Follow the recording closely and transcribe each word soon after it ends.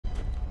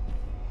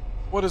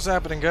What is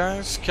happening,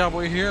 guys?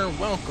 Cowboy here.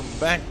 Welcome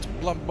back to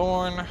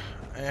Bloodborne,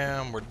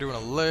 and we're doing a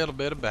little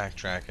bit of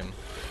backtracking.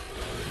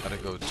 Gotta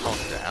go talk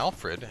to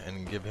Alfred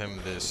and give him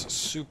this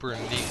super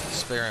neat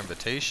spare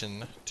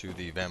invitation to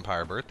the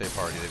vampire birthday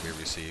party that we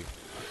received.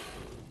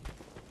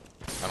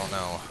 I don't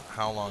know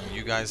how long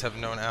you guys have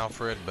known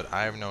Alfred, but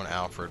I've known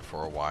Alfred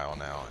for a while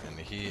now, and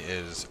he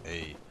is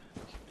a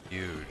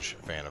huge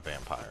fan of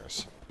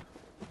vampires.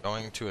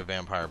 Going to a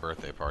vampire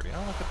birthday party.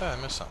 Oh, look at that,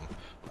 I missed something.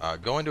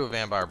 Going to a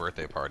vampire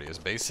birthday party is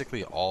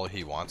basically all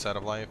he wants out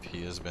of life.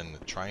 He has been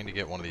trying to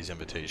get one of these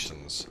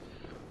invitations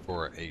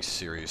for a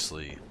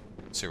seriously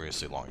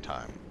long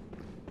time.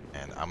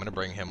 And I'm going to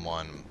bring him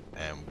one,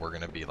 and we're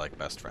going to be like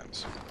best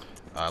friends.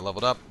 I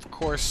leveled up, of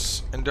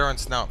course.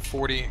 Endurance now at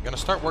 40. Going to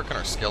start working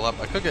our skill up.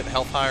 I could get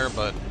health higher,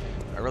 but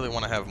I really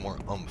want to have more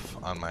oomph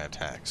on my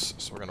attacks.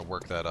 So we're going to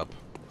work that up.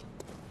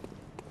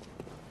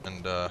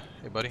 And,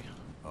 hey, buddy.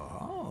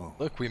 Oh,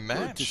 look, we match.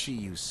 Good to see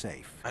you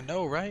safe. I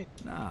know, right?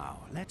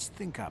 Now, let's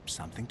think up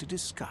something to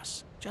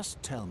discuss.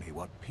 Just tell me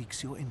what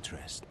piques your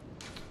interest.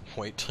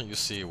 Wait till you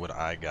see what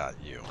I got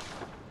you.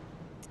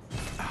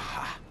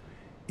 Aha!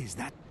 Is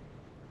that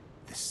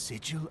the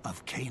sigil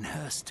of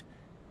Cainhurst?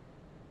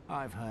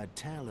 I've heard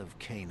tell of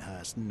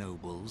Cainhurst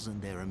nobles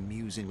and their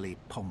amusingly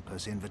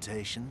pompous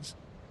invitations.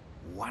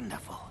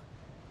 Wonderful.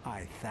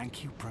 I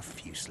thank you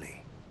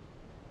profusely.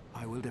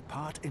 I will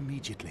depart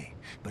immediately,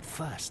 but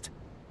first,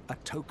 a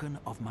token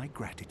of my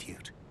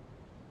gratitude.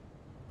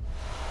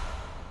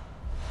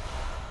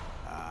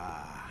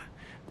 Ah,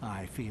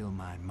 I feel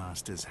my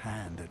master's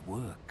hand at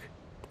work.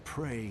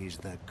 Praise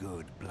the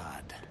good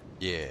blood.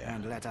 Yeah.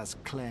 And let us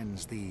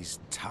cleanse these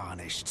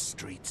tarnished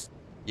streets.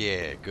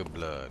 Yeah, good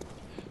blood.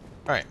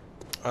 Alright.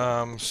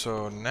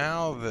 So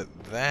now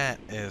that that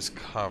is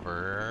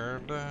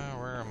covered,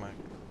 where am I?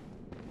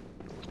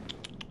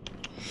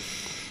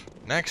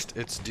 Next,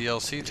 it's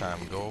DLC time.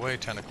 Go away,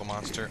 tentacle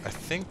monster. I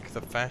think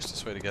the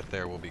fastest way to get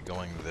there will be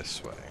going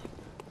this way.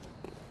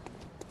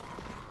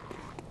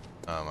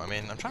 I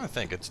mean, I'm trying to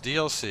think. It's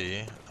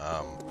DLC.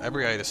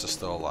 Ebrietis is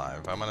still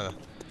alive.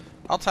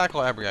 I'll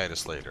tackle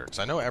Ebrietis later, because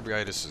I know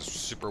Ebrietis is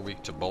super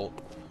weak to bolt.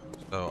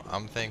 So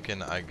I'm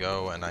thinking I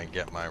go and I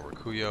get my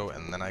Rakuyo,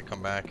 and then I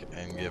come back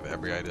and give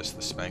Ebrietis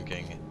the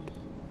spanking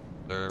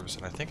nerves.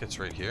 And I think it's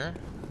right here.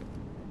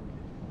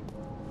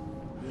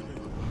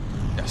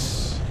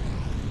 Yes.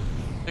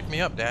 Pick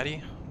me up,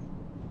 Daddy.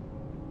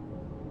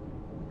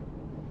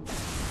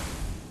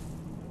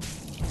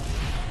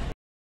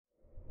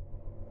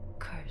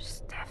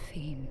 Cursed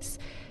fiends,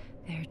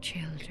 their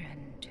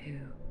children too.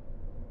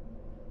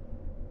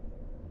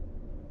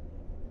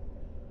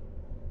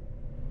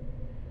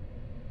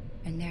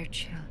 And their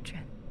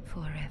children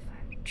forever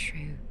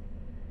true.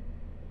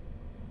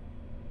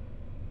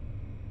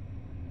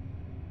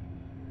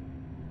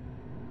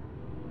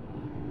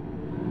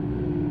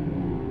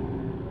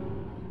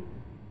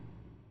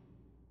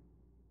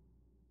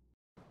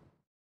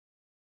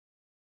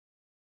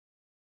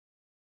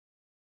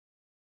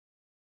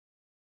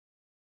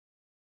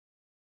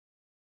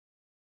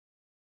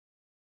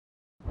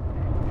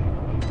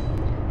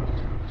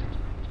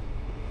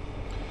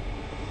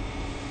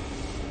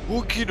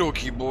 Okie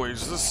dokie,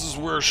 boys, this is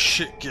where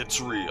shit gets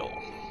real.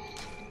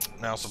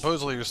 Now,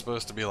 supposedly you're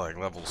supposed to be like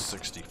level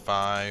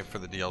 65 for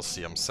the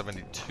DLC. I'm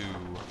 72,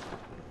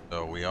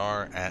 so we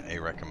are at a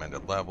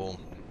recommended level.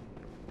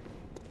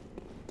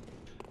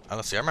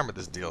 Honestly, I remember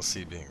this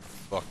DLC being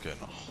fucking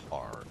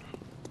hard.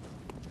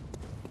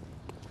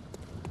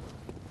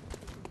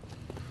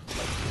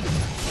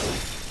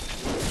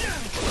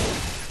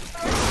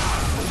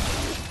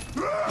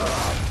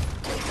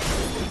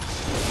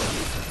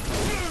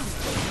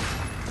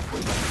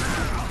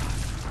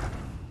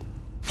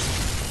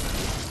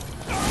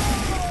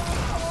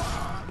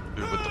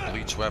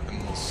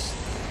 Weapons.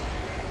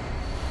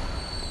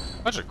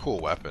 Such a cool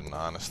weapon,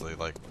 honestly.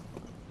 Like,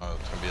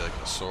 it's gonna be like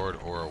a sword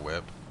or a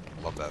whip.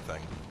 Love that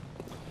thing.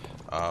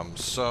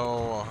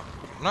 So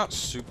I'm not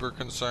super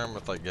concerned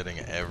with like getting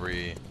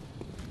every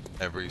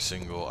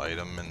single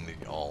item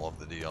in all of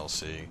the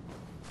DLC.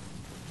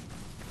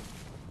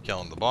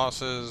 Killing the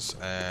bosses,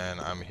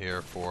 and I'm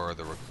here for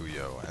the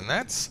Rakuyo, and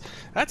that's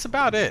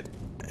about it.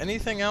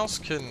 Anything else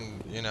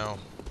can, you know,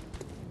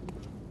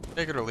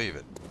 take it or leave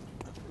it.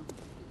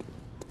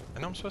 I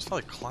know I'm supposed to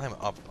like climb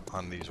up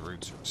on these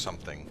roots or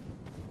something.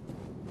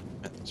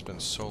 It's been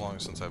so long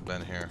since I've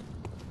been here.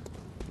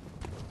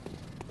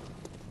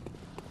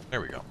 There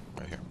we go,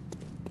 right here.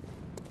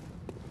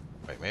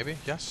 Wait, maybe?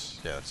 Yes?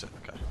 Yeah, that's it,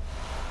 okay.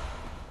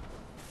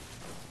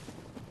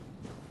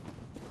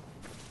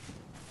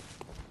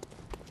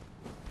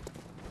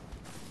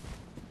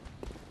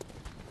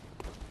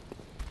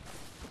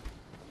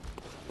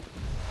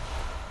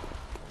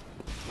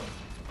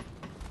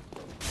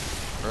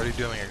 Already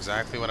doing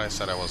exactly what I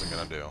said I wasn't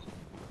gonna do.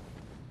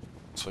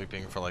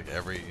 Sweeping for like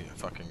every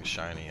fucking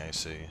shiny I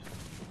see.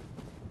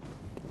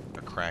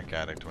 A crack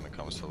addict when it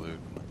comes to loot.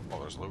 Oh,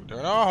 there's loot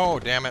there. Oh,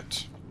 damn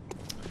it!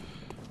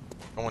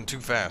 Going too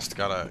fast.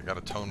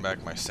 Gotta tone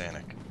back my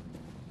Sanic.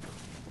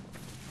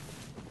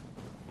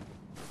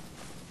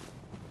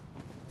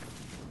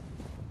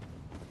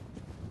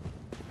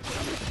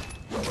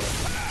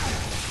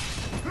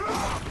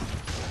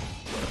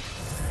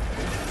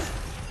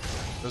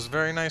 was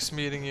very nice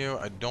meeting you.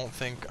 I don't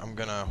think I'm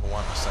gonna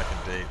want a second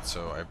date,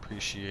 so I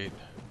appreciate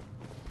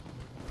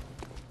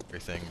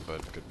everything,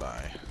 but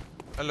goodbye.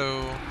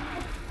 Hello.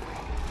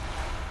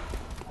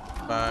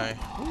 Bye.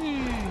 Whee!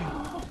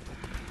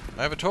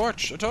 I have a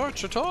torch! A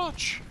torch! A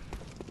torch!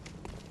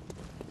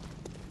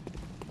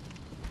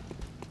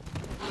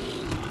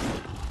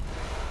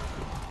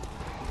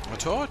 A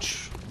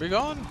torch! Be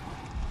gone!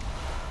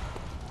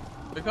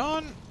 Be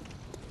gone!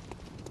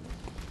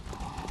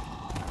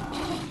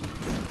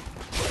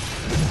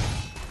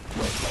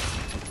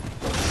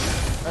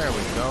 There we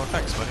go.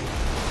 Thanks, buddy.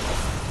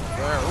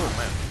 There. Oh,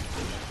 man.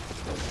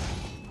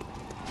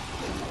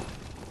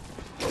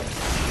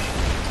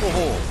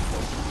 Oh,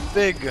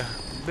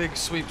 big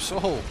sweep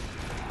soul.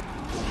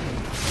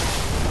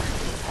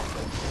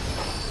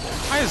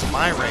 Why is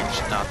my range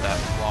not that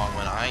long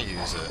when I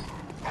use it?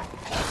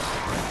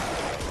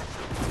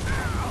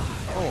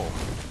 Oh.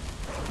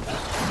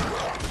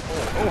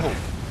 Oh, oh,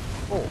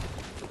 oh.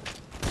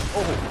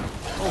 Oh,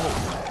 oh,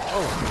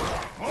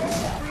 oh.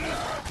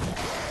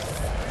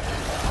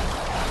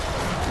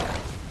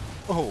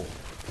 Oh,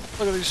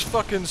 look at these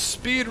fucking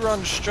speedrun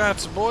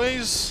strats,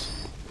 boys!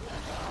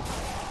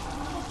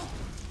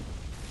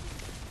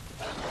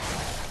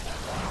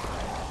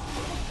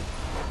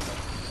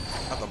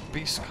 Got the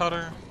beast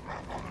cutter.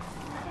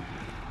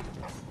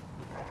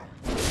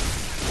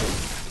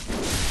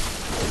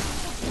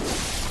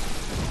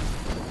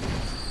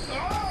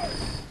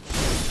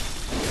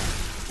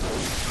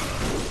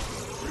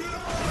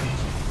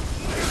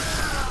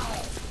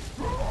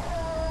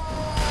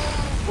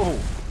 Oh.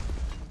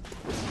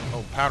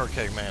 Powder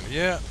keg man.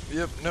 Yeah,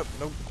 yep, nope,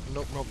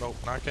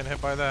 not getting hit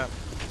by that.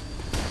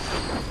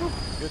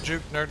 Good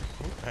juke, nerd.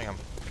 Hang on.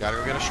 Gotta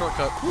go get a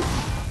shortcut.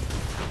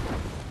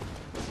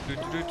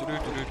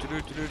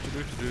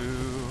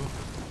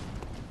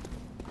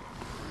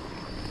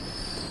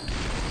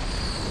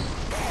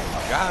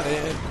 Got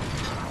it.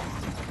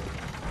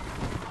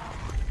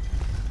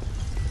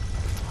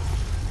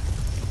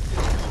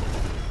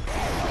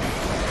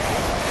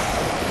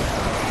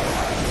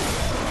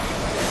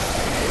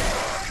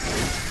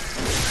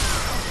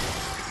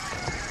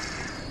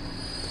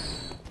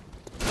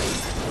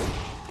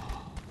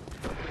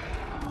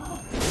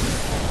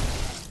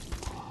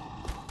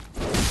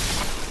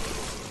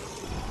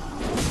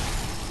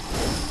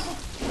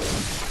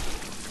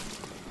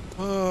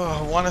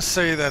 I want to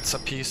say that's a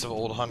piece of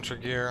old hunter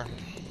gear. I'm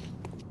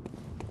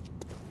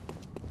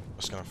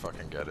just gonna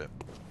fucking get it.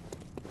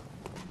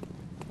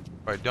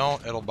 If I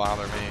don't, it'll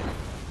bother me.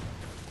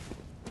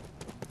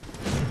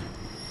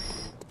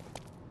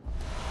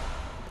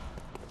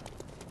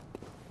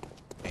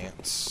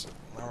 Ants.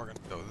 Now we're gonna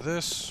go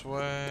this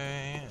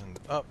way and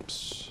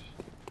ups.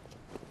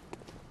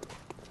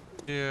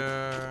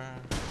 Here.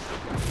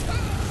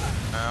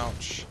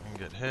 Ouch. And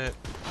get hit.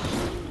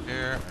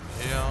 Here and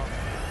heal.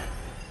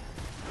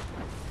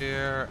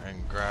 Here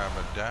and grab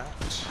a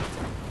dat.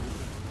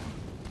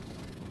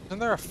 Isn't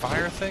there a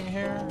fire thing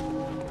here?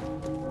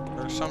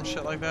 Or some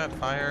shit like that?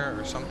 Fire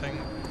or something?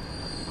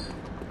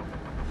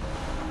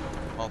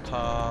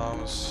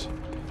 Molotovs.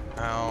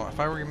 Now, if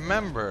I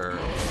remember,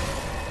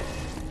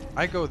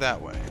 I go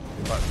that way.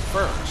 But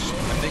first,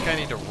 I think I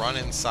need to run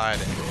inside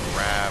and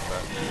grab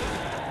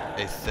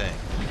a thing.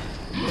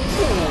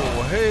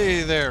 Oh,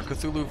 hey there,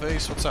 Cthulhu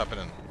face. What's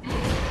happening?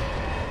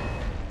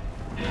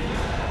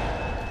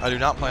 I do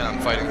not plan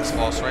on fighting this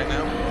boss right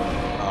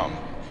now.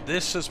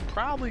 This is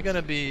probably going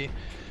to be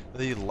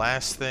the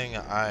last thing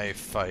I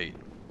fight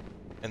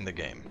in the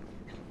game.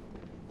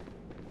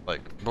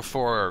 Like,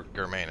 before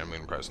Germain and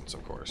Moon Presence,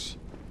 of course.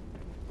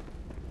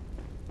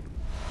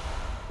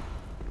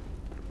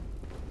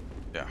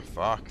 Yeah,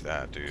 fuck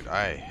that, dude.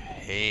 I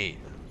hate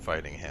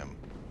fighting him.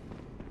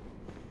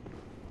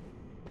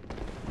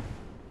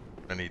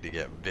 I need to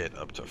get bit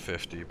up to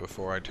 50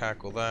 before I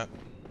tackle that.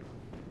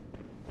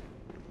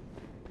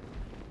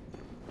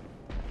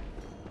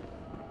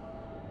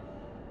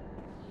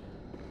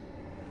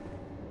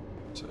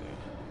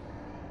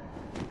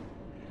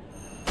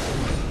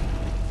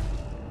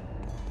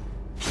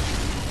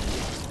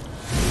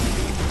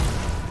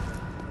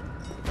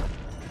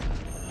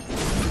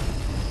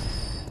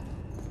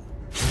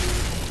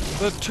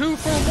 The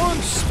 2-for-1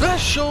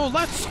 special,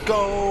 let's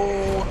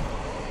go!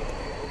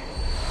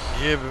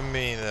 Give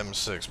me them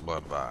 6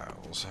 blood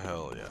vials,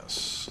 hell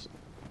yes.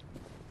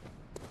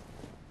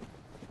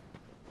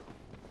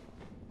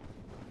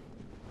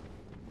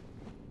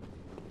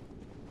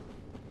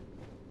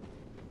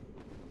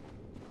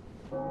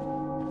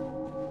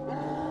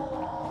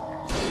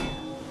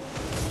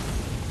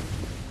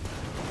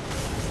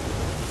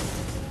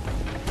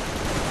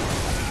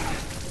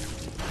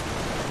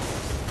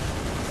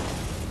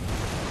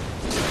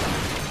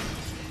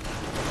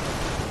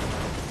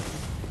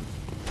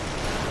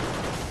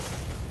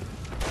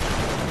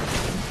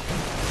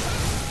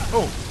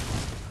 Oh!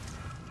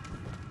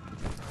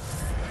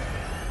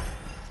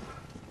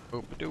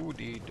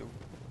 Boop-a-doo-dee-doo.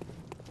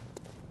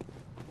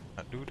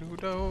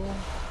 A-doo-doo-doo.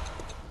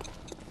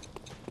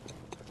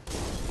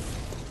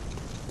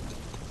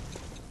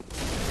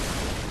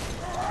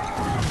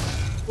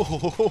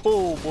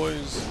 Oh,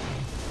 boys.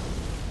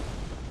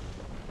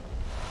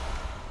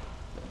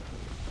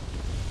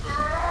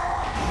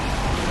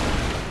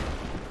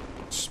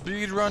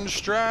 Speedrun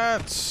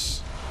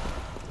strats.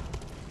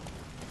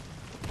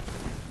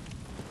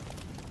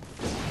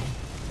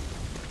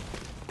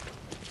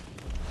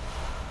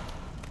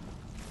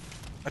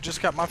 I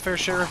just got my fair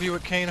share of you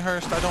at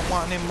Canehurst. I don't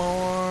want any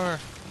more.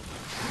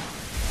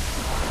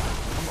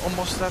 I'm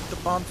almost at the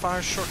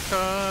bonfire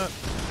shortcut.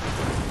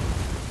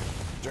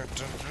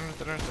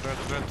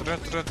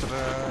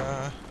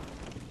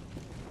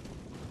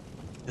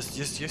 Yes,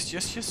 yes, yes,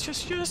 yes, yes,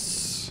 yes,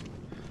 yes.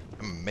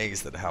 I'm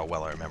amazed at how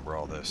well I remember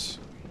all this.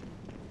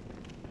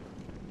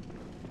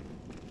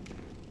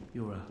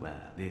 You're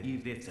aware that you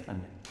did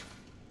something.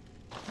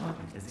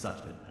 It's such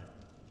a...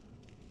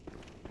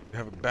 You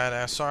have a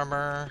badass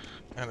armor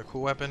and a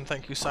cool weapon.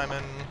 Thank you,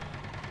 Simon.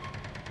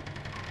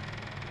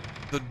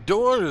 The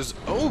door is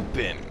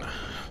open.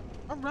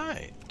 All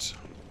right.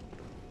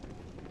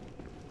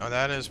 Now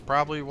that is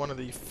probably one of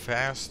the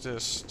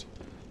fastest.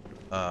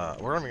 We're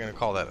not even gonna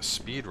call that a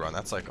speed run.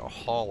 That's like a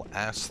haul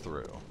ass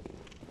through.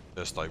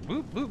 Just like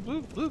boop, boop,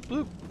 boop, boop,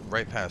 boop,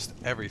 right past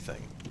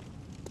everything.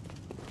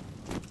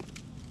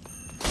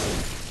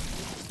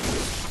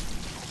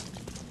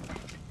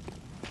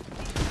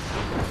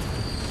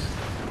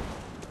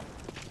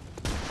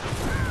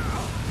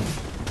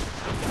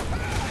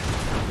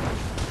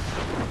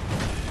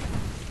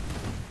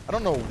 I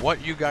don't know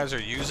what you guys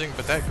are using,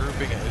 but that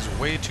grouping is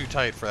way too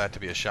tight for that to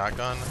be a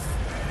shotgun,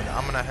 and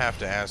I'm gonna have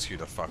to ask you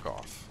to fuck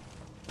off.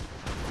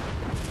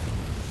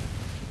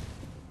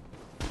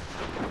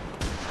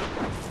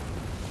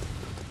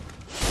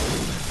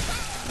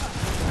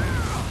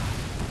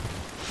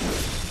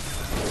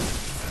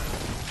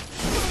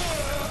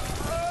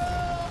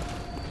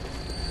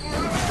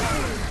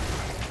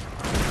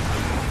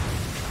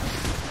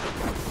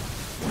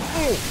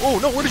 Oh,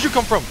 no, where did you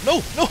come from?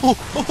 No, no,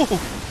 no!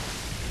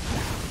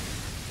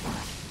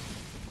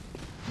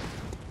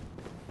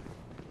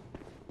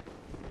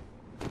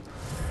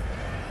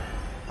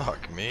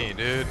 Fuck me,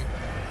 dude.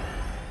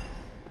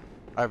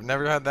 I've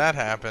never had that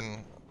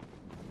happen.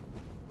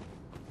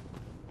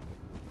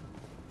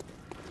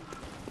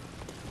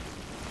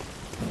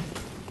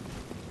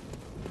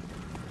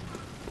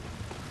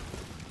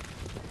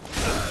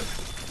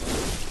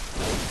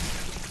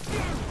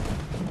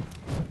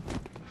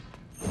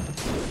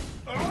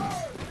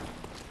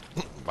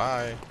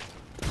 Bye.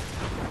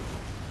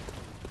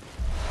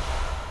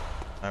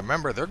 I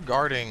remember they're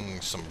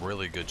guarding some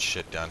really good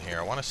shit down here.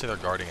 I want to say they're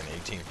guarding an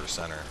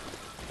 18%er.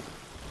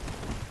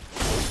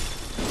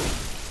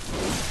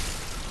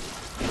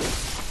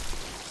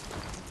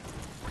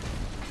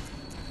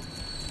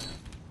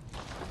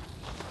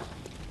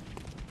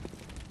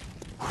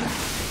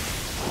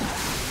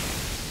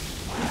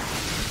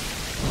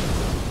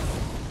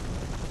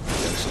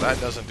 Yeah, so that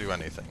doesn't do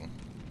anything.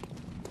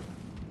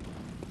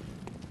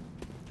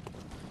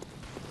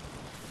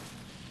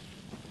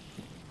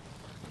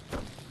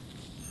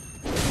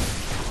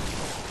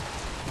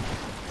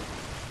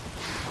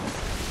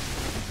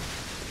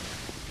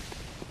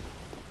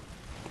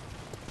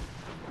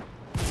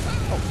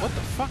 What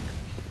the fuck?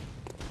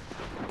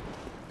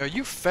 Yo,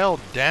 you fell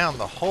down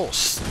the hole.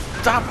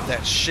 Stop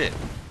that shit.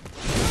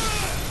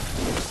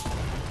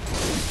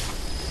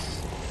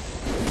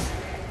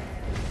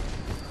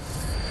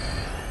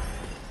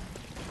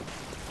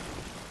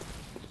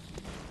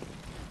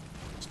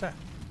 What's that?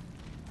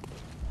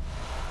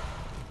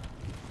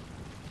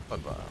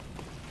 Bloodborne.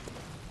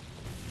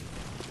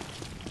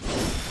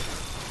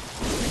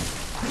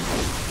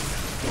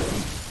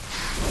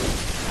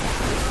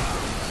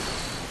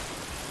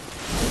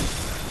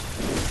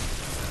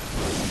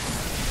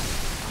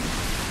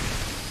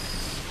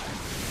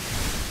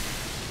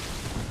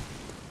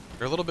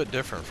 They're a little bit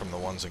different from the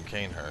ones in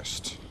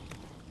Canehurst.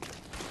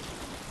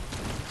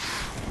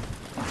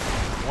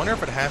 I wonder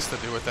if it has to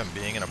do with them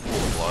being in a pool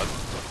of blood.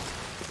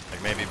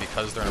 Like maybe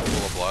because they're in a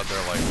pool of blood,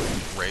 their like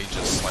rage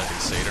is slightly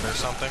sated or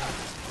something.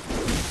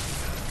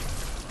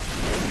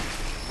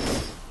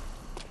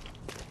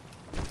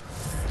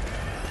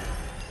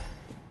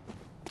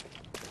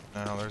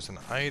 Now there's an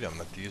item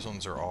that these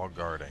ones are all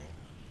guarding.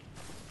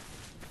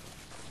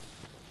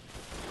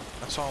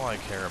 That's all I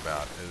care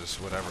about is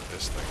whatever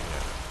this thing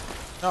is.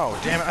 Oh,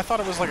 damn it, I thought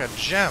it was like a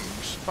gem.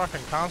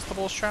 Fucking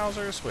constable's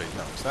trousers? Wait,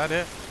 no, is that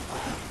it?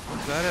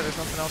 Is that it? There's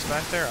nothing else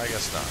back there? I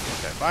guess not.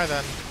 Okay, bye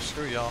then.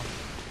 Screw y'all.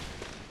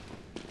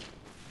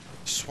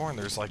 Sworn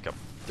there's like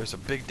there's a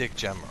big dick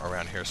gem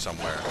around here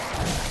somewhere.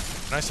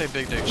 When I say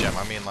big dick gem,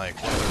 I mean like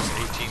one of those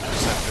 18%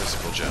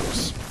 physical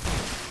gems.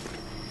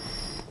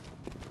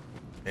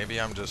 Maybe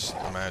I'm just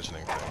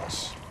imagining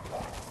things.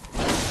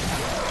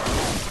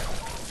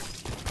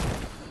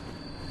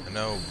 I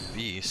know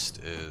Beast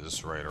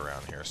is right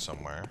around here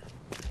somewhere.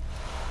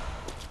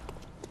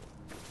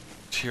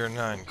 Tier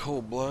 9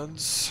 Cold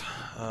Bloods.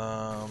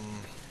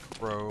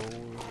 Crow.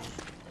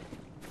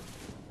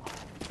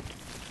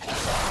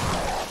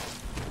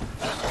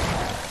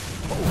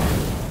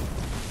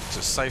 It's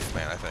a Scythe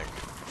Man, I think.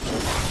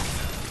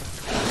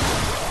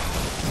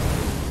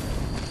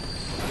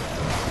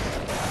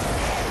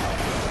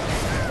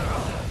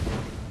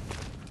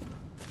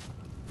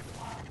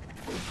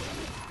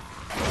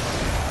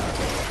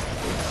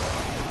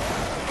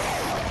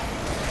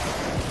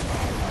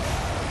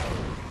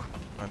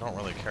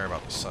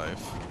 the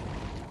scythe.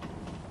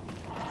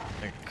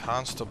 And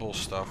constable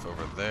stuff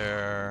over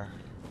there.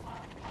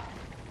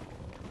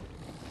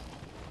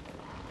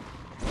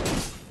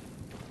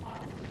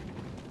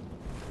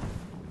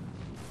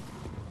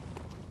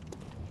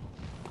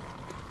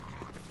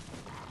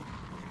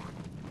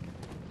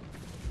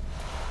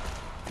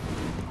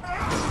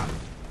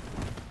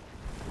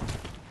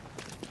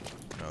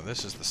 No,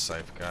 this is the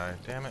scythe guy.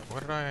 Damn it,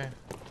 what did I...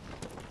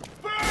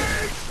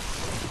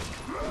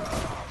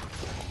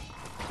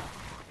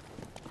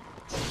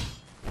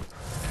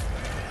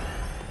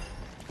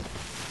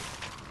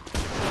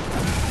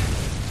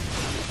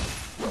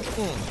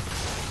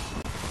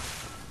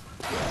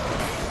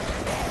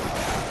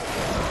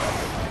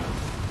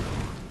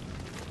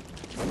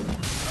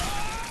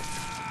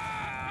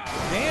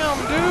 Damn,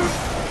 dude!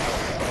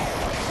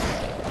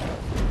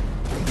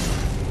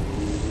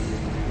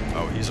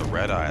 Oh, he's a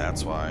red eye,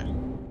 that's why.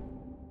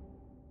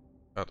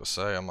 About to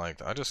say, I'm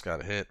like, I just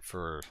got hit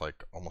for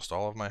like almost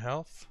all of my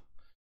health.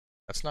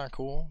 That's not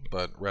cool,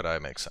 but red eye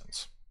makes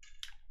sense.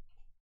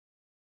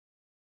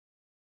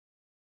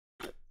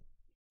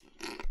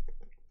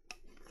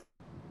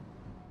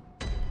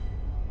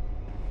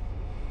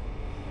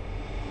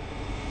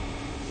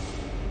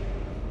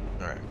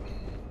 Alright.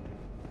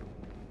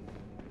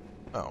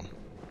 Oh.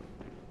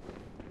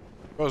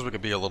 Suppose we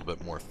could be a little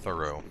bit more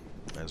thorough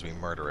as we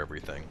murder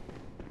everything.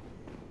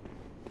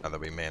 Now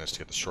that we managed to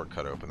get the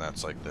shortcut open,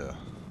 that's like the...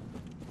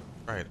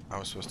 Right, I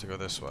was supposed to go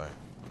this way.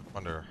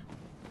 Wonder...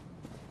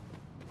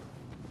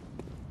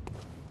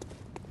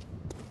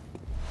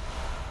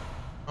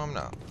 Oh, I'm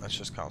not. That's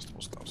just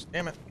constable stuff.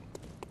 Damn it!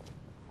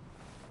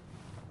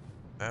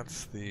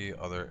 That's the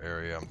other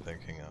area I'm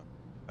thinking of.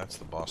 That's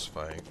the boss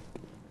fight.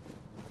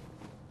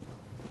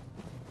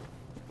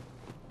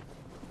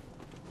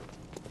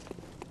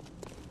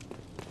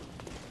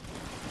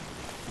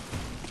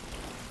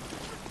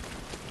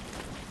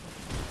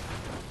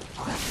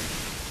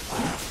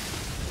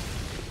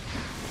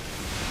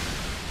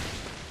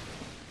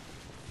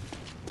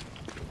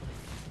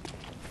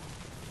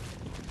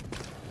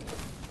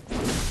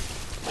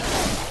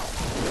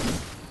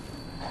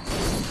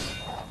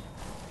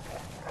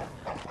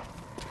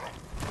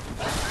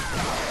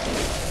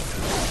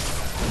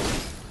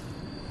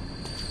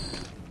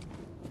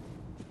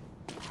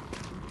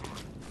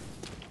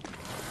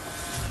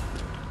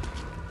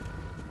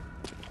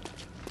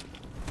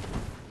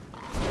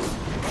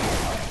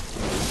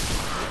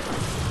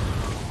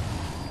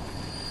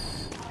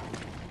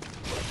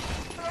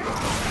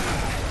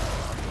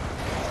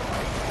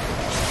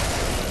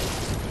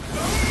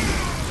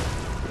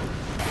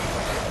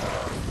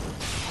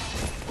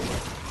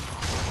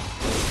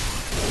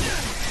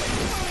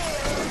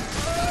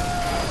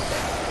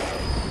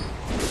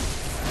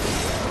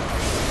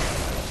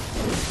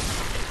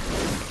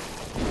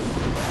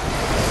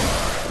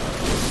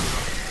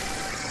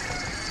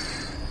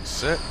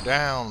 Sit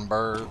down,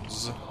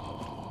 birds.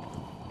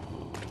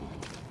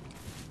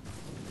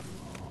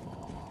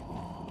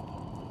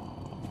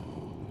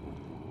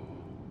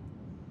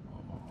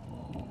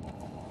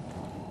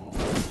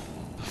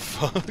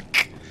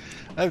 Fuck.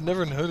 I've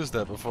never noticed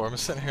that before. I'm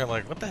sitting here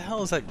like, what the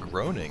hell is that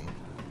groaning?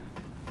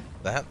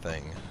 That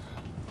thing.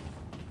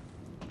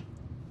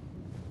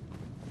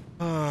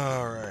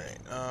 Alright,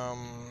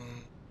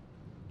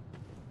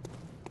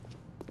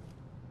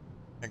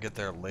 I get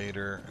there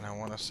later, and I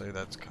want to say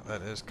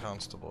that is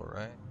Constable,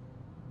 right?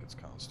 It's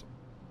Constable.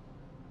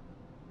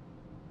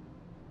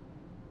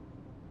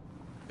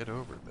 Get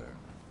over there.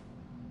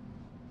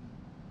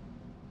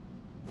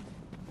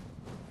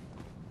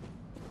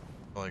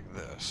 Like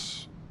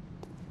this.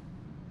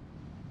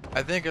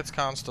 I think it's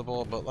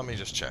Constable, but let me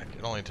just check.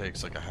 It only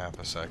takes like a half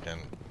a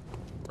second.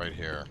 Right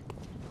here.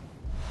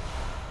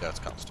 Yeah, it's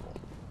Constable.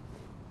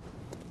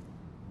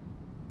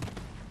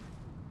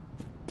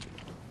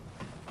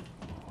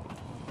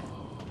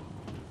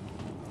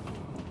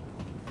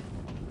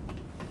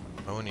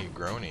 Oni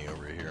Grony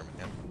over here,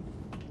 man.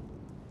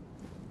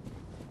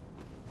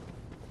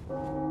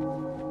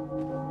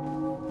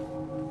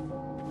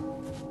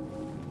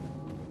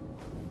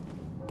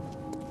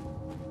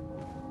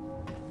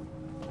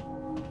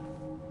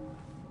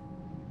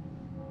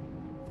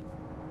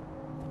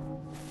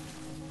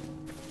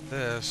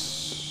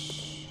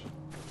 This,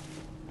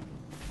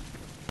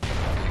 you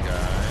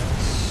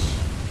guys.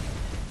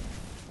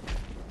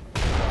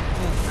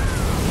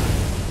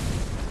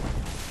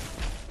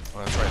 Oh,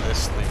 that's right.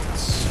 This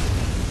leads.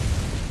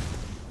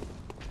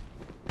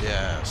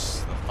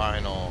 Yes, the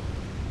final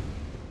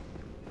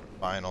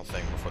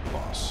thing before the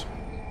boss.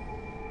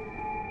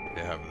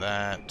 We have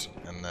that,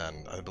 and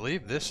then I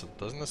believe this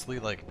doesn't this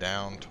lead like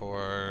down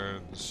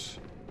towards.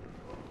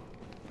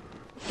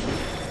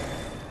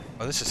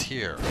 Oh, this is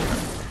here.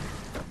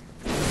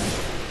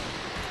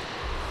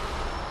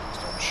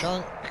 Stone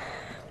chunk.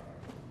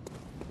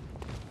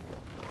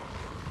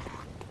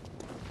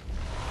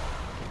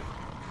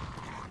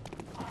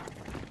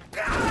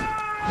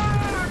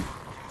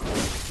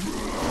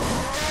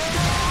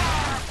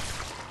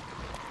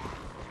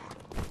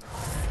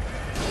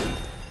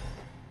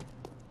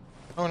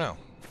 Oh no.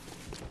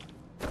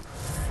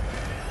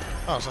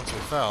 Oh, since we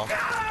fell.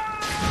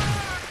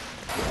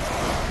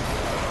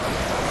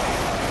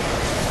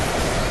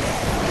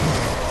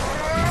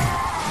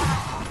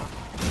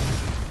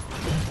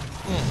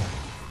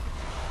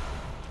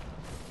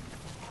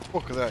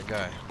 Look at that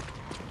guy.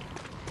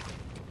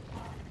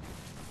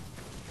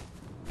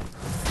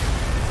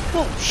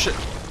 Oh, shit.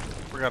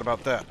 Forgot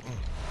about that.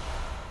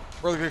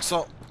 Really big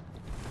salt.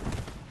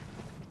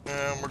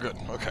 And we're good.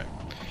 Okay.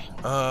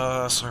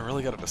 So I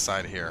really gotta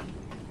decide here.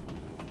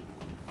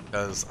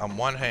 Because on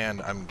one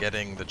hand, I'm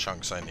getting the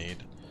chunks I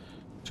need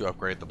to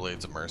upgrade the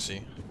Blades of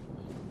Mercy.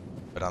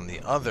 But on the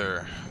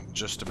other,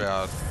 just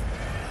about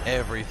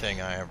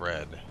everything I have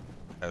read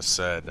has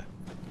said,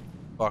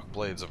 fuck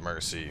Blades of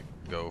Mercy,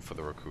 go for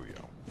the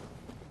Rokuyo.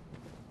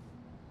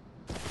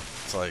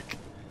 It's like,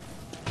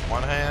 on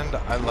one hand,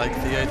 I like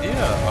the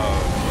idea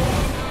of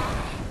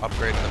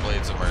upgrading the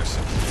Blades of Mercy.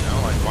 You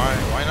know, like,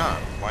 why not?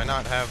 Why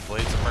not have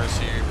Blades of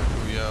Mercy,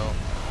 Rokuyo,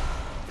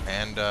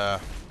 and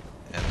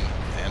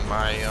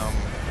my,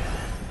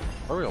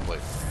 Oriole Blade,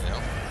 you know?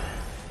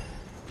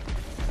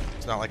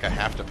 It's not like I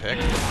have to pick.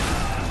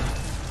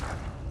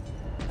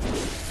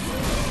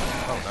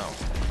 Oh no.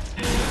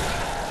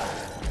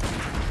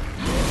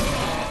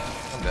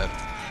 I'm dead.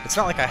 It's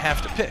not like I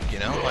have to pick, you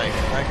know? Like,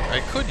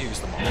 I could use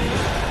them all.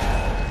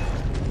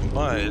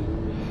 But,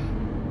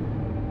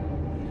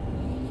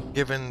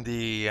 given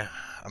the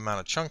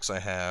amount of chunks I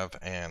have,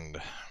 and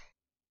the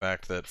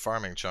fact that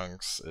farming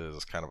chunks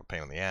is kind of a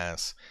pain in the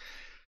ass,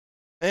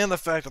 and the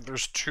fact that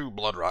there's 2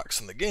 blood rocks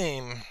in the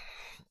game,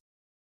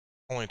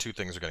 only 2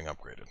 things are getting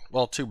upgraded.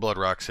 Well, 2 blood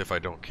rocks if I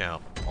don't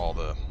count all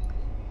the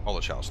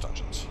chalice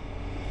dungeons.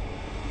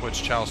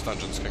 Which chalice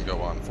dungeons can go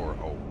on for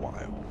a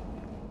while.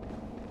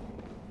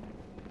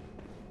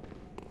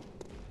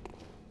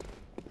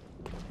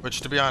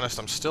 Which, to be honest,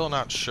 I'm still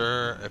not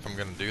sure if I'm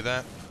going to do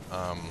that.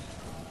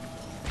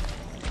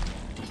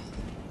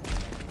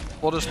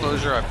 Full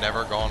disclosure, I've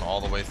never gone all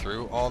the way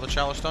through all the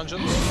chalice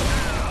dungeons.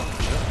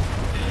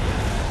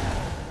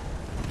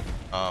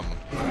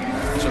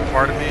 So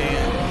part of me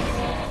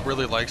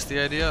really likes the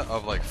idea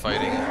of like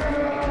fighting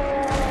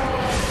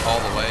all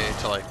the way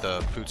to like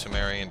the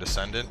Putumerian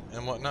Descendant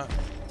and whatnot.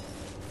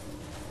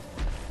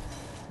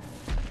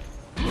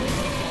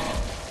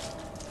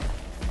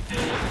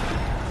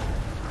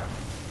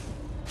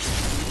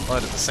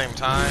 But at the same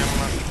time,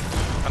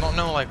 I don't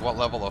know like what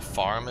level of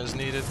farm is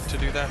needed to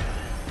do that.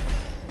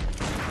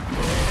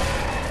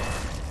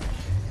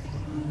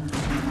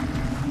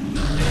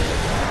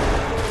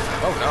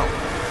 Oh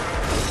no.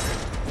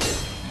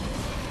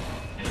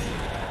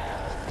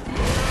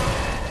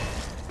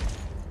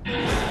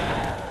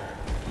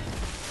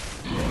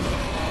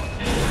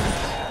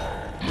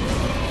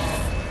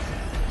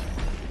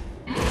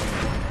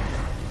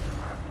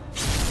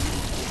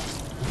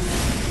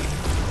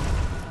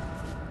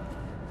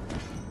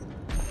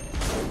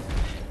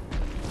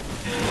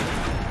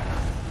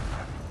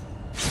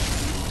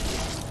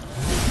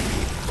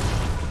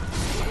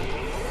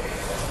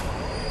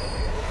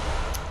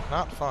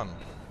 Not fun.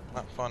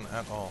 Not fun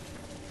at all.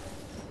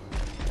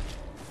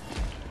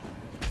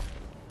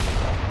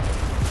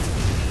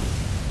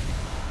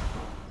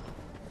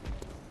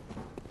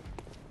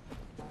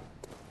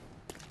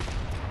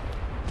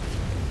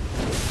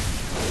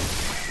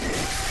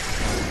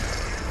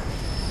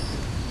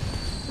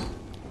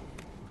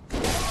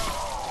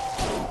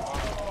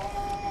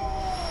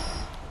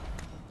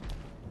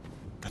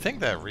 I think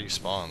that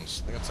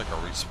respawns. I think it's like a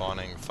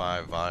respawning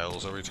 5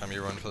 vials every time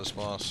you run for this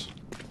boss.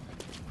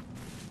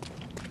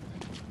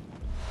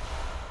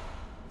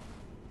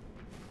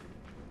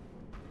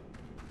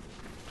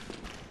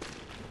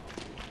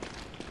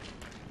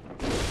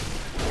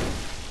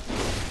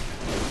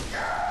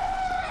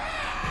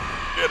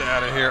 Get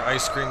out of here,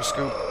 ice cream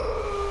scoop.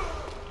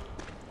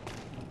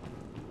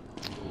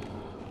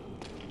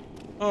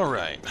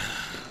 Alright.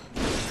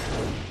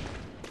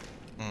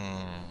 You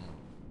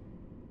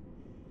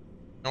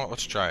know what,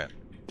 let's try it.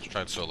 Let's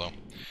try it solo.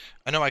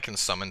 I know I can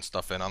summon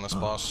stuff in on this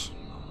boss.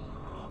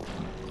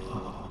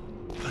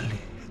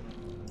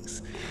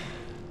 Please.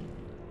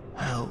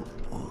 Help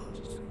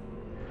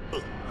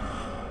us.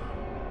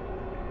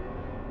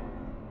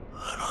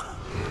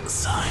 An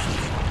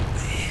silent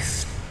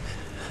beast.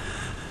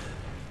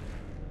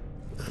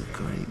 The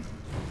great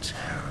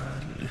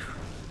terror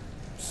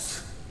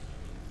looms.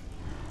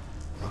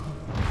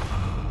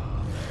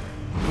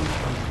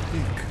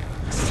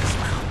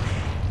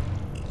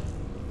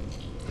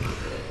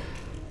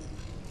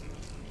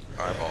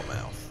 Eyeball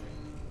mouth.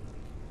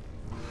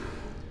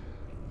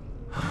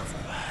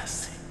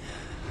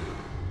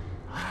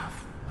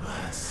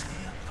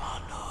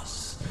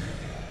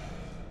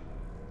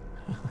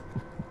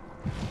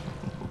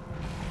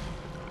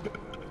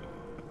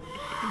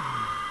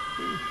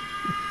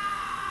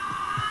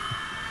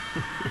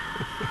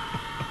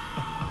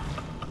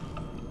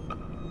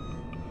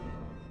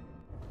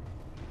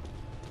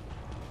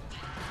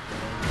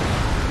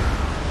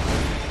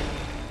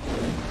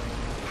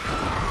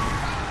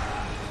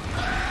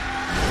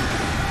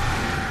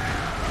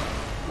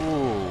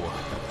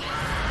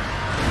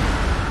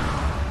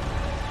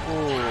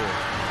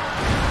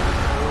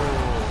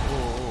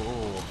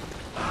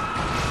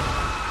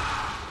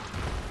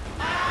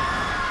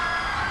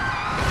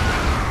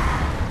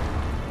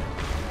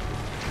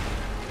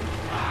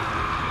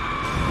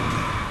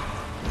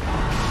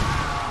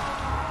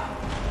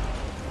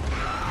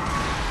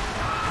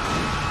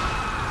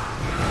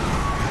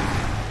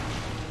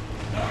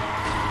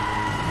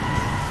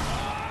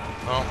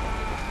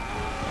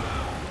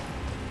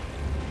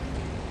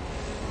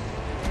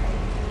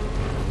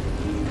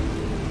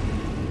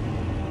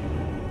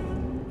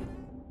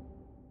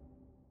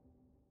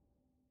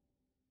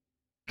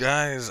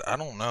 Guys, I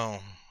don't know.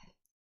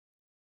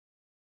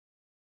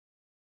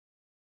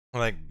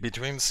 Like,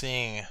 between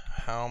seeing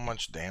how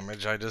much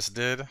damage I just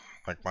did,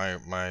 like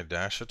my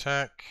dash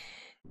attack,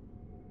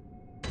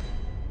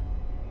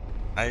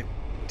 I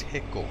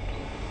tickled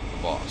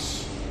the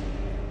boss.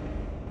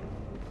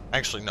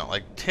 Actually, no,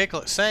 like,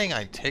 saying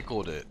I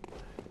tickled it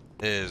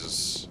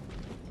is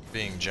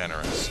being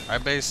generous. I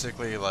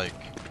basically, like,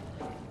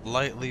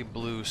 lightly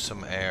blew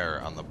some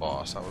air on the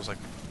boss. I was like,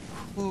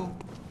 ooh,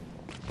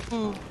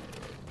 ooh.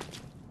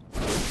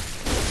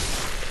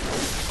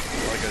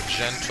 Like a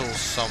gentle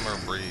summer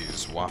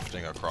breeze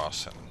wafting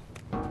across him.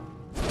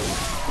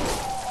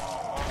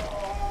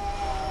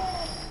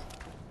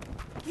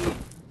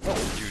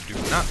 Oh, you do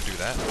not do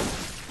that.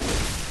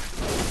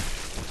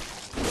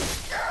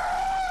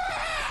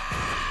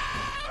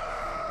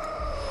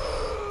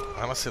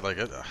 Honestly, like,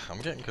 I'm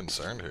getting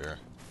concerned here.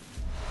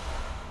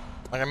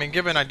 Like, I mean,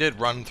 given I did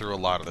run through a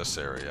lot of this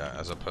area,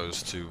 as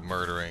opposed to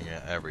murdering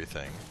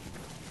everything,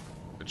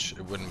 which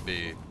it wouldn't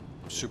be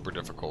super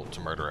difficult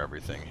to murder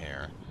everything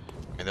here.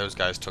 I mean, those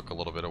guys took a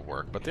little bit of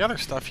work, but the other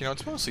stuff, you know,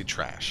 it's mostly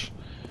trash.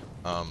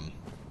 I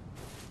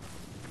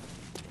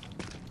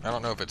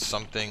don't know if it's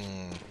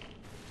something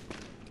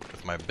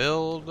with my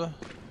build,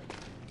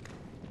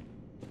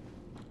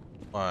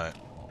 but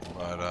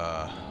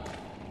I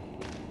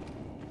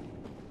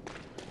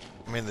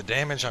mean, the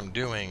damage I'm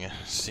doing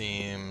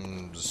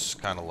seems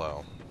kind of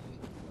low.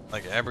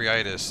 Like, every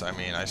itis, I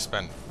mean, I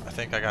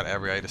think I got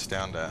every itis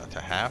down to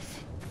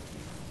half.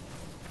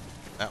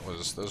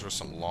 Those were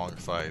some long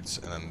fights,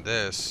 and then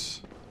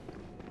this...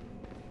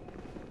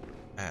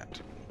 I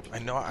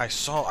know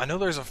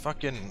there's a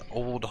fucking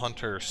old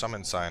hunter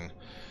summon sign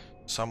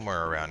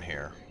somewhere around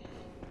here.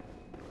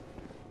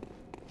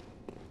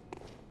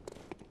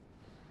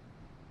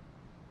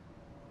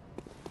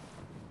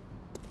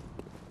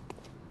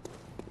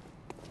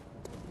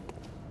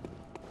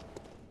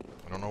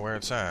 I don't know where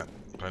it's at,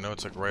 but I know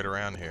it's like right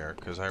around here,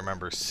 because I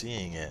remember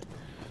seeing it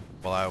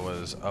while I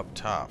was up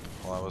top,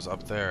 while I was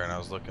up there, and I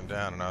was looking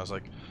down, and I was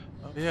like,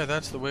 oh yeah,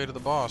 that's the way to the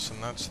boss,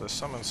 and that's the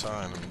summon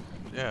sign, and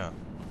yeah.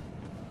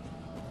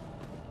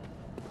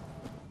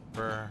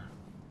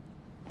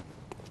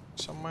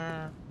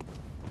 Somewhere.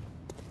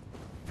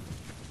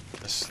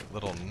 This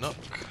little nook.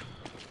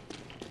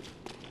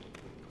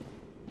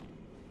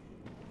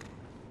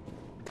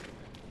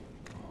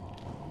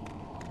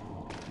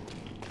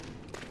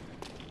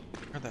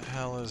 Where the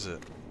hell is it?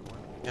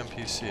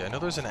 NPC. I know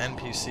there's an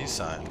NPC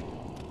sign.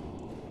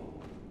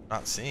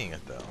 Not seeing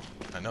it though.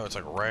 I know it's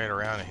like right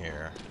around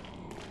here.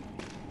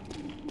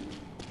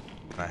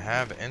 And I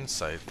have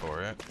insight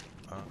for it.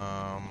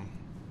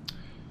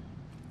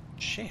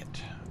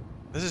 Shit.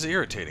 This is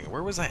irritating.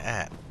 Where was I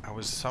at? I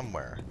was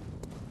somewhere.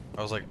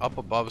 I was like up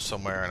above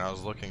somewhere and I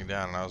was looking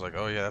down and I was like,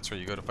 oh yeah, that's where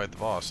you go to fight the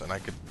boss. And I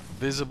could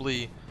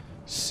visibly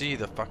see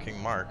the fucking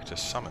mark to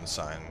summon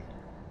sign.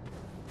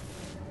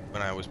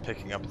 When I was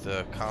picking up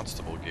the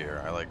constable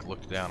gear, I like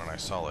looked down and I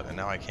saw it, and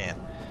now I can't.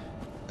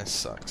 This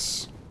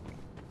sucks.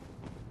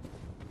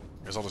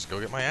 Guess I'll just go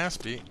get my ass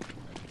beat.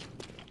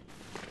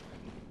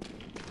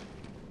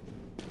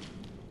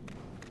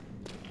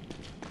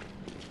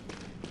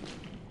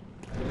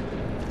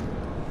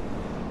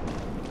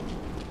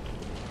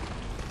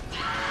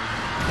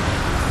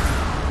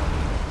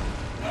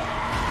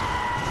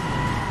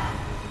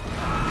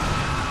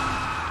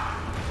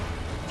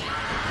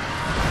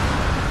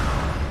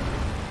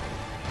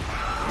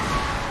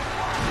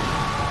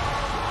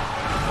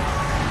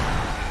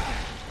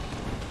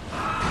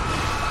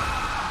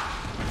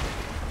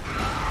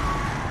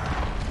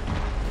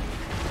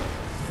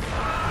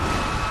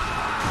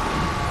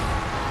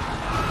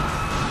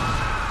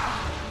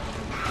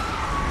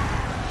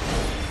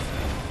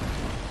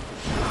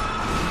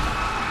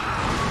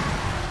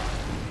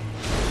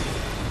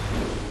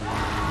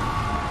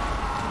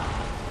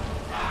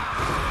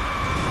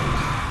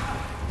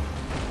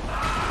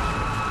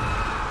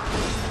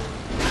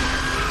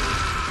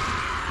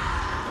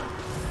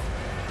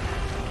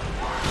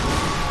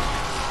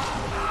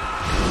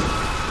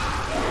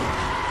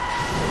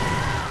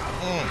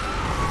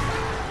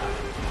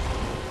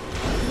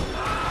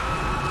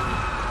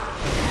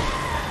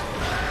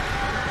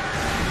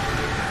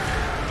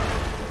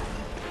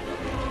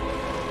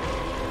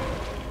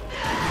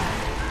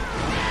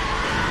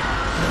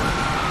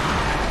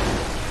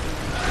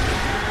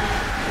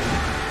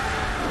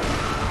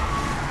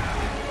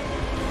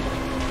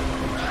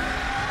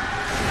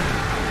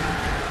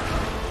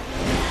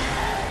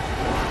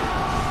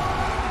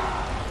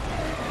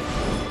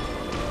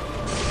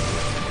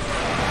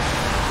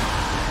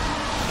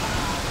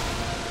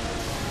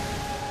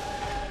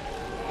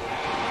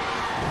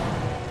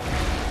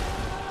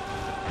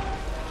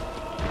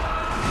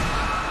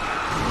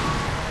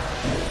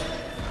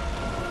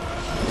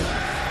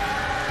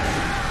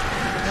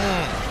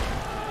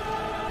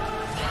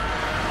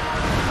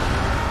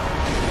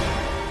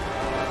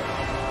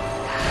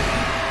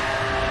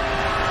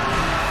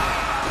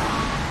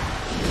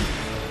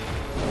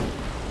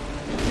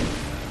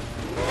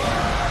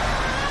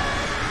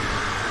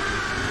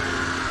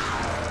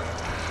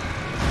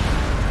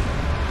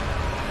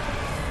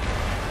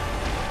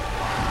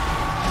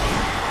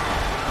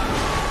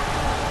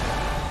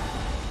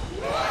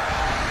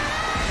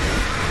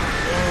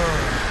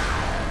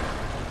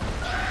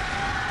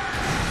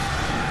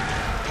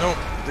 Nope,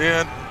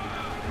 dead.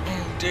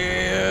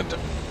 Dead.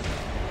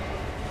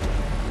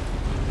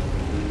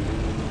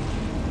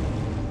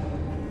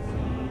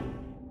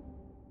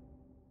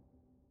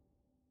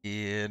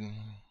 Dead.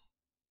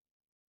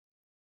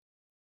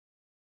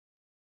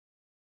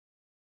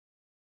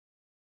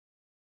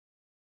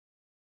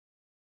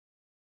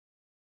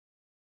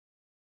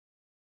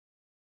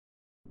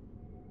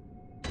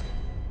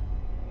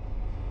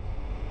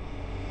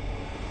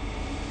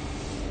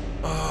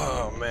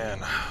 Oh man.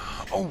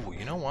 Oh,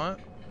 you know what?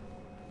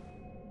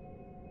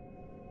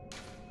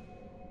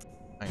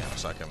 Hang on a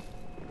second.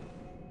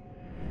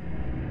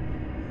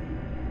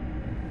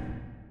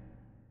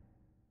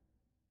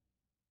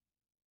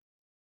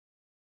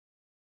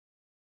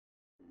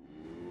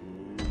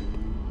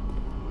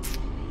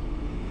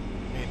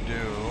 We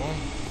do.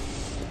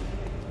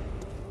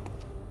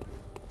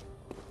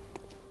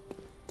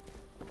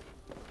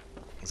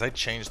 As I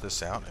change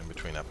this out in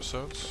between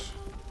episodes,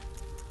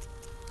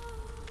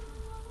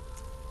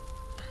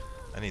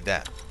 I need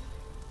that.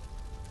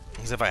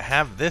 Because if I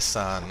have this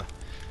on,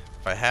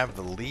 if I have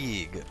the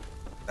League,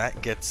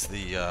 that gets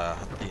the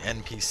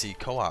NPC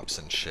co-ops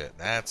and shit.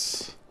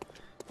 That's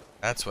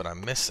what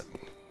I'm missing.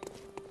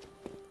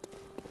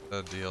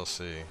 The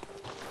DLC.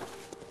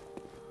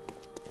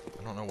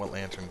 I don't know what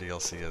Lantern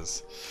DLC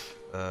is.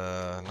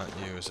 Not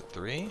you. Is it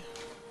 3?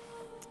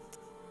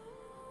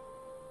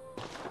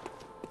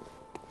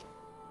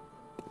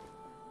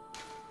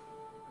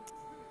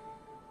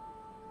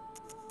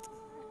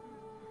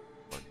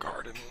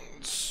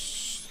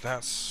 Gardens.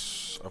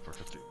 That's upper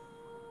 50.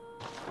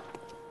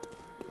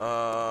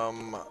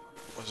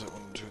 Was it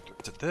 1, 2, 3?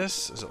 Is it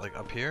this? Is it like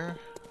up here?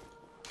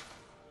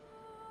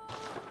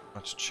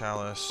 What's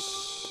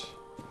Chalice?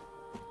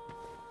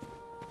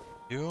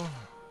 You?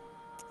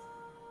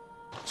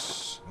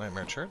 It's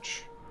Nightmare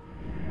Church?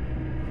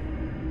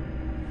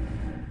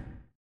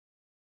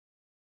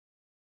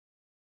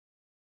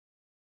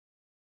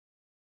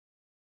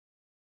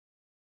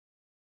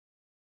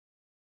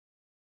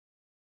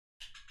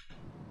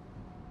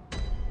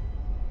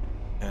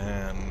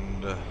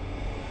 And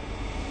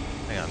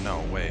hang on,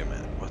 no, wait a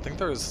minute. I think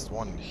there was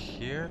one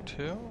here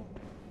too.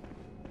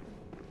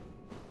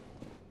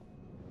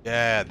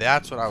 Yeah,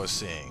 that's what I was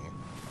seeing.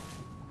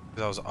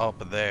 'Cause I was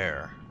up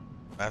there.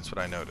 That's what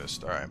I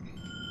noticed. All right,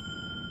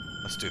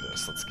 let's do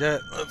this.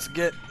 Let's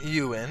get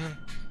you in.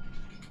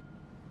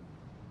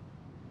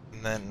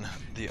 And then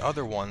the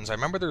other ones. I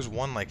remember there's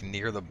one like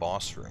near the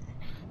boss room,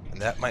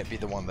 and that might be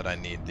the one that I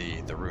need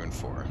the rune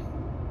for.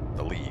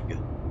 The League.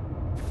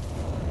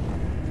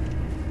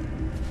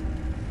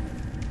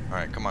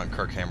 Alright, come on,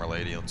 Kirkhammer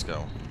lady, let's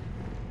go.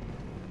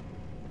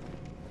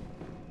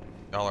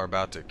 Y'all are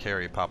about to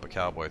carry Papa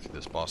Cowboy through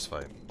this boss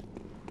fight.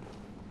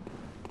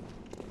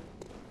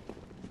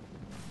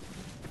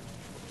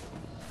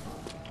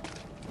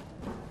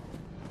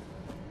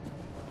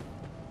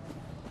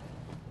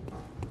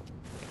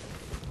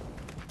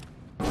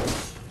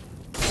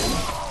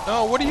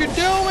 No, what are you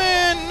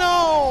doing?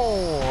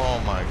 No!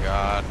 Oh my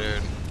god,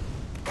 dude.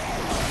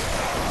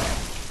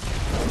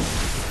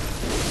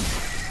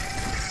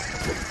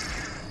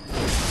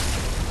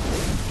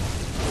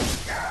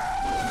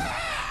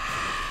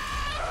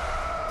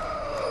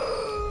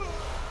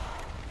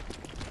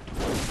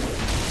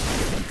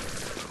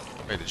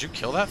 Wait, did you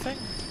kill that thing?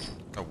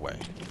 No way.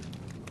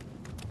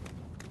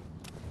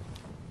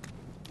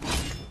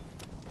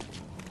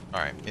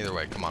 Alright, either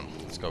way, come on.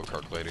 Let's go,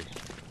 Kirk lady.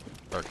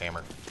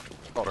 Kirkhammer.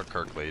 Called her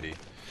Kirk lady.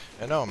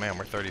 And oh man,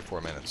 we're 34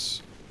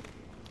 minutes.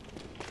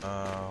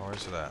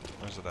 Where's it at?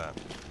 Where's it at?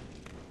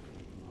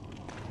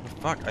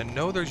 Fuck, I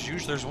know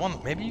there's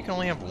one. Maybe you can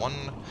only have one.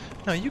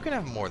 No, you can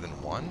have more than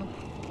one.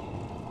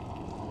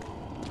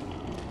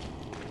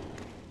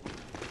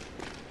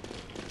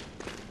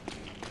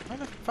 Why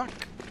the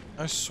fuck?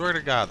 I swear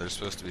to God, there's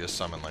supposed to be a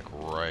summon like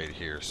right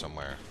here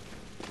somewhere.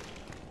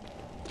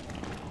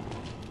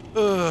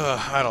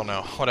 I don't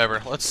know.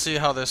 Whatever. Let's see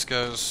how this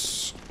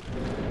goes.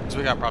 So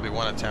we got probably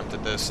one attempt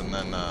at this, and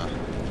then, you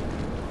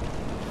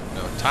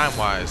know,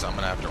 time-wise, I'm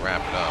gonna have to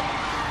wrap it up.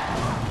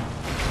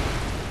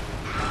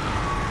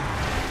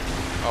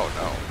 Oh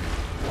no.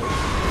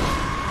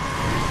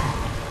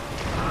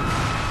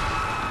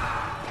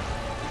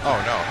 Oh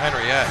no,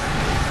 Henriette.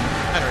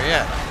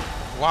 Henriette.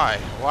 Why?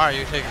 Why are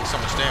you taking so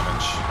much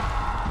damage?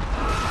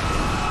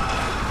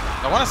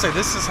 I want to say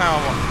this is how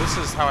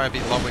I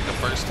beat Ludwig the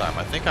first time.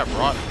 I think I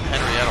brought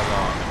Henriette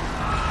along,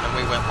 and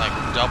we went like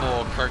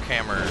double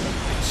Kirkhammer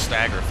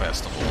Stagger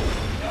Festival.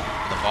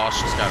 And the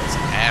boss just got his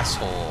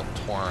asshole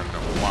torn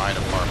wide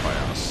apart by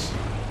us.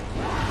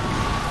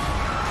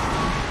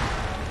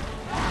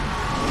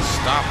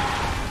 Stop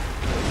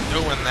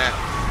doing that.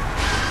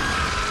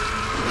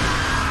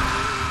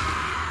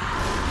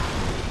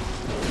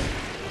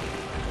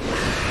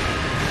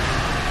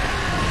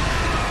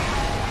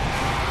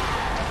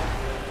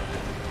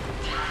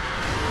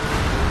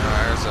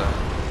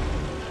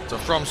 It's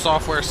a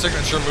FromSoftware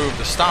signature move,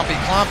 the Stompy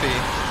Clompy.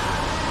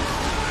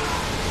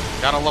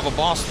 Gotta love a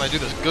boss when they do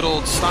this good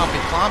old Stompy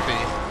Clompy.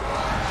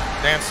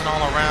 Dancing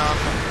all around.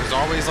 There's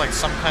there's always like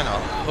some kind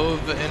of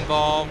hoof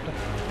involved.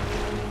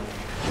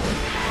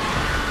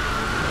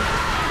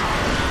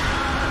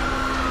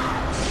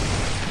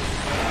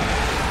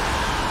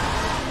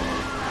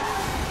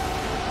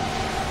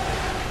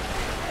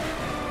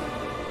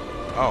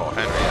 Oh,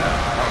 Henrietta.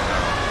 Oh no.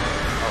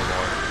 Oh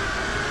lord.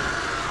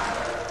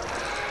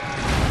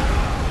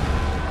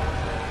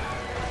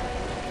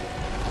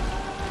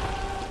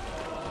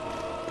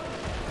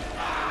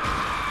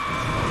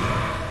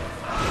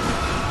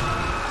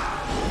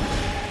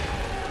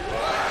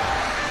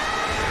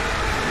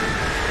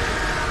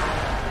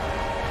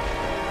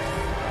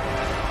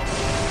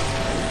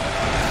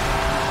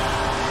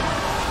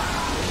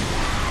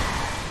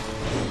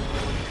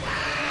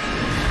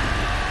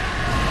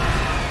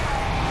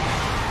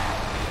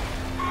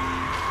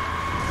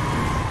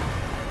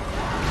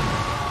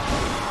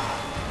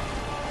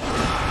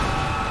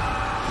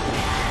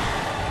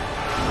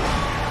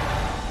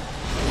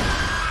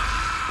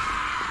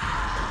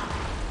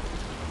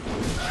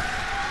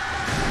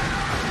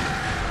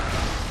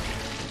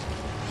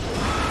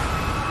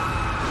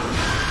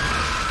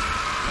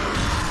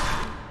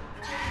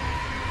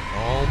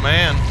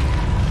 Man.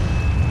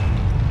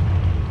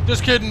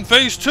 Just kidding.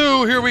 Phase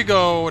 2, here we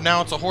go.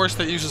 Now it's a horse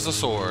that uses a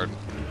sword.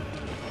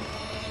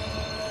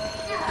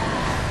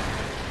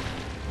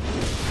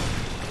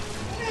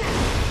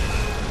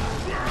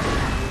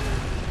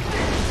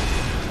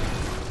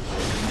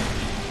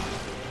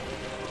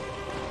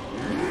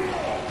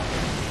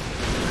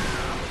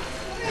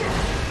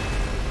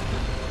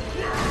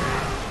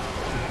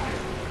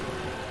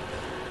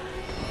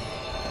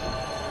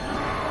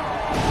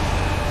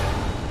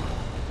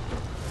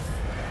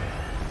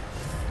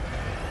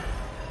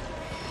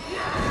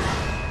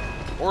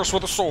 Horse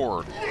with a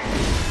sword.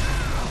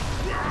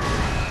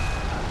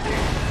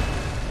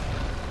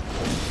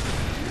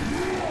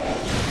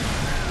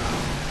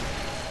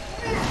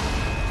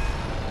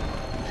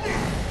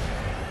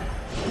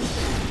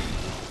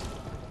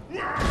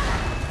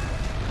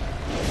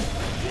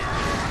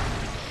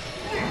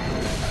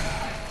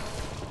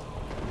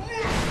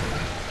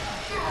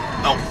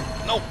 No,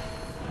 no.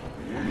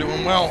 I'm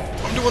doing well.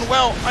 I'm doing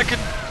well. I can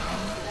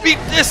beat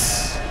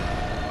this.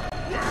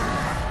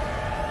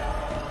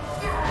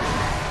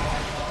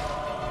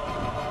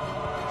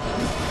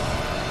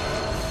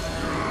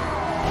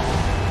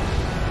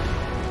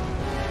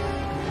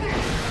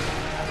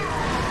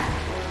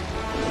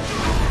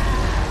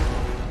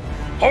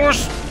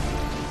 Horse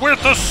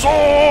with a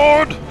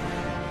sword!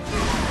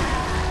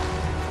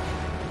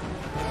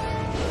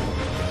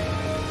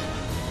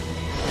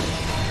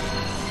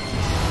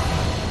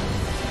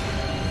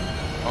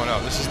 Oh no,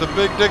 this is the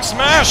big dick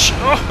smash!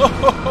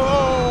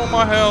 Oh,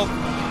 my health.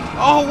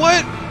 Oh,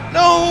 what?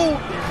 No!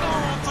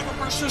 Oh, it's like a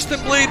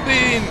persistent blade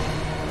beam!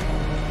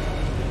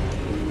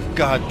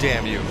 God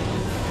damn you.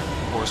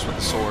 Horse with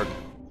a sword.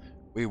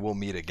 We will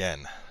meet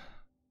again.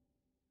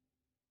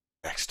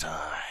 Next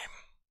time.